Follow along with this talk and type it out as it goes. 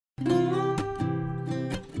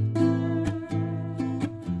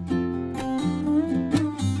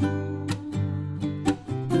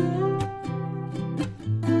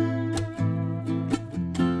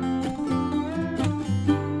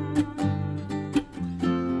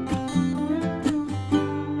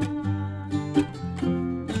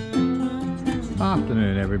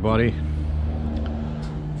afternoon, everybody.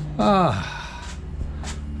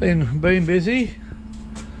 Been busy.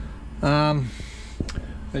 As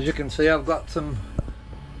you can see, I've got some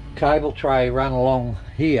cable tray run along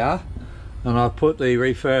here, and I've put the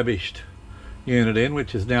refurbished unit in,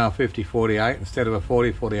 which is now 5048 instead of a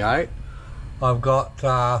 4048. I've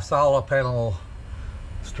got solar panel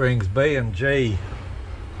strings B and G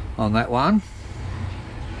on that one.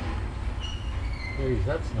 Geez,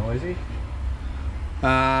 that's noisy.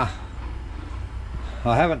 I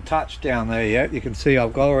haven't touched down there yet. You can see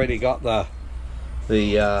I've already got the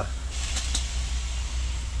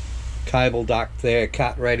cable duct there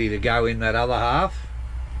cut, ready to go in that other half.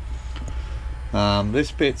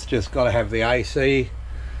 This bit's just got to have the AC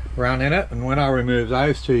run in it, and when I remove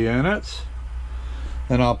those two units,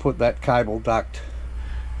 then I'll put that cable duct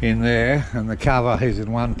in there, and the cover is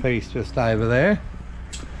in one piece just over there.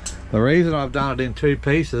 The reason I've done it in two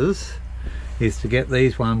pieces is to get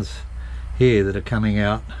these ones here that are coming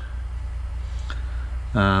out,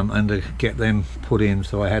 and to get them put in,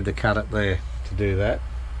 so I had to cut it there to do that.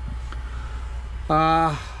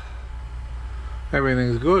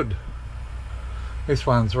 Everything's good. This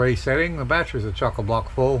one's resetting. The batteries are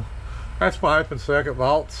chock-a-block full. That's my open circuit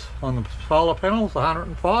volts on the solar panels,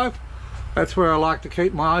 105. That's where I like to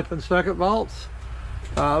keep my open circuit volts.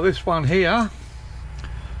 This one here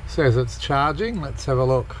says it's charging. Let's have a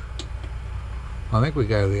look. I think we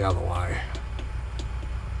go the other way.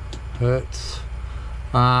 Hertz.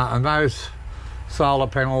 And those solar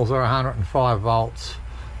panels are 105 volts,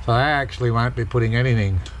 so I actually won't be putting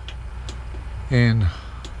anything in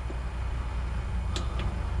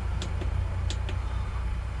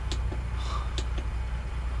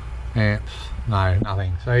amps. No,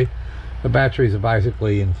 nothing. See, the batteries are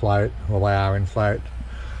basically in float. Well, they are in float.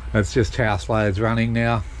 It's just house loads running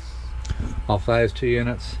now off those two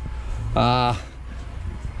units.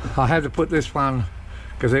 I had to put this one,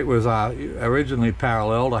 because it was originally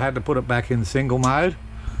paralleled, I had to put it back in single mode,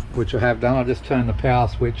 which I have done. I just turned the power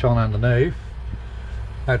switch on underneath.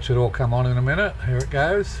 That should all come on in a minute. Here it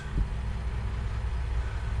goes.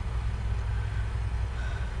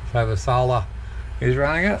 So the solar is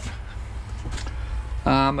running it.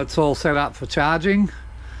 It's all set up for charging.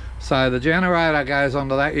 So the generator goes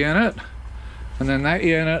onto that unit, and then that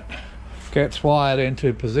unit gets wired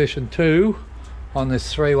into position 2 on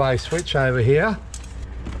this three-way switch over here.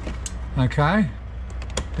 Okay,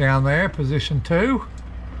 down there, position 2.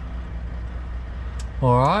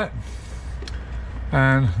 Alright,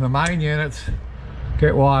 and the main units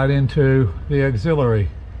get wired into the auxiliary,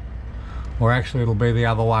 or actually it'll be the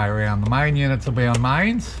other way around. The main units will be on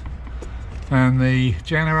mains, and the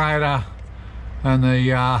generator and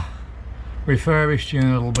the refurbished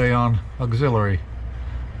unit will be on auxiliary.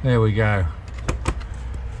 There we go.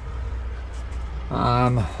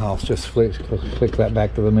 I'll just flick that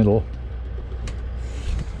back to the middle.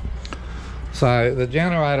 So the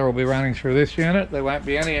generator will be running through this unit. There won't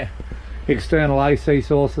be any external AC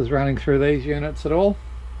sources running through these units at all.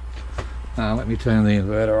 Let me turn the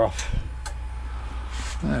inverter off.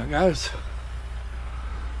 There it goes.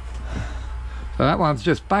 So that one's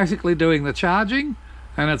just basically doing the charging,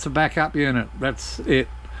 and it's a backup unit. That's it.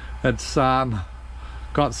 It's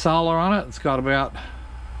got solar on it. It's got about,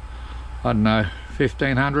 I don't know,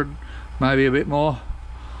 1500, maybe a bit more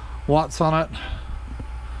watts on it.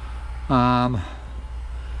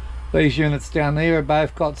 These units down there have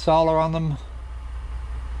both got solar on them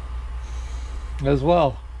as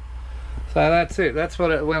well. So that's it. That's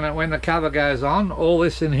what it, when the cover goes on, all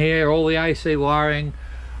this in here, all the AC wiring,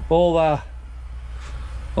 all the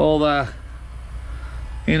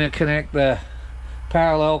interconnect, the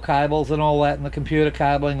parallel cables and all that, and the computer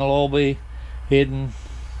cabling will all be hidden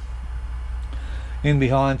in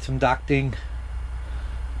behind some ducting,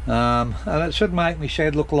 and it should make my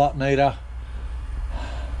shed look a lot neater.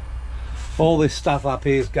 All this stuff up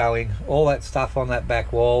here is going, all that stuff on that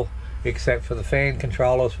back wall, except for the fan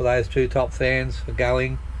controllers for those two top fans, are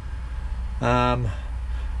going. Yeah,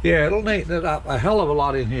 it'll neaten it up a hell of a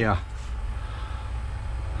lot in here.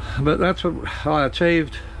 But that's what I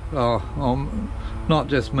achieved. Not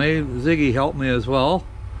just me, Ziggy helped me as well.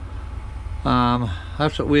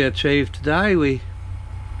 That's what we achieved today. We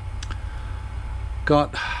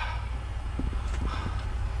got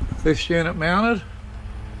this unit mounted.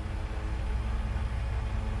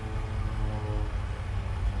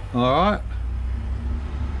 Alright,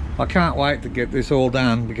 I can't wait to get this all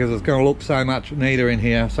done, because it's going to look so much neater in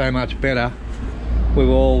here, so much better, with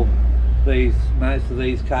all these, most of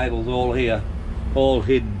these cables all here, all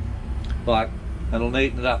hidden. Like, it'll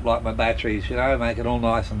neaten it up like my batteries, you know, make it all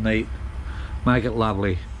nice and neat, make it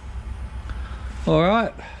lovely.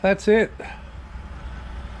 Alright, that's it.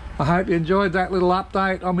 I hope you enjoyed that little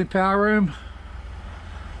update on my power room.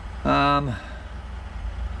 I've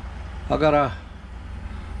got a,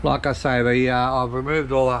 like I say, I've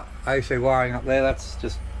removed all the AC wiring up there. That's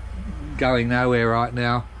just going nowhere right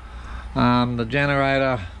now. The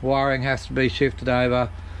generator wiring has to be shifted over,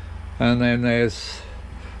 and then there's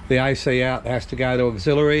the AC out has to go to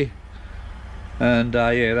auxiliary, and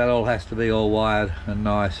yeah, that all has to be all wired and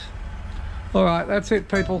nice. Alright, that's it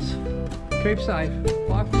peoples. Keep safe.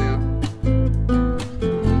 Bye.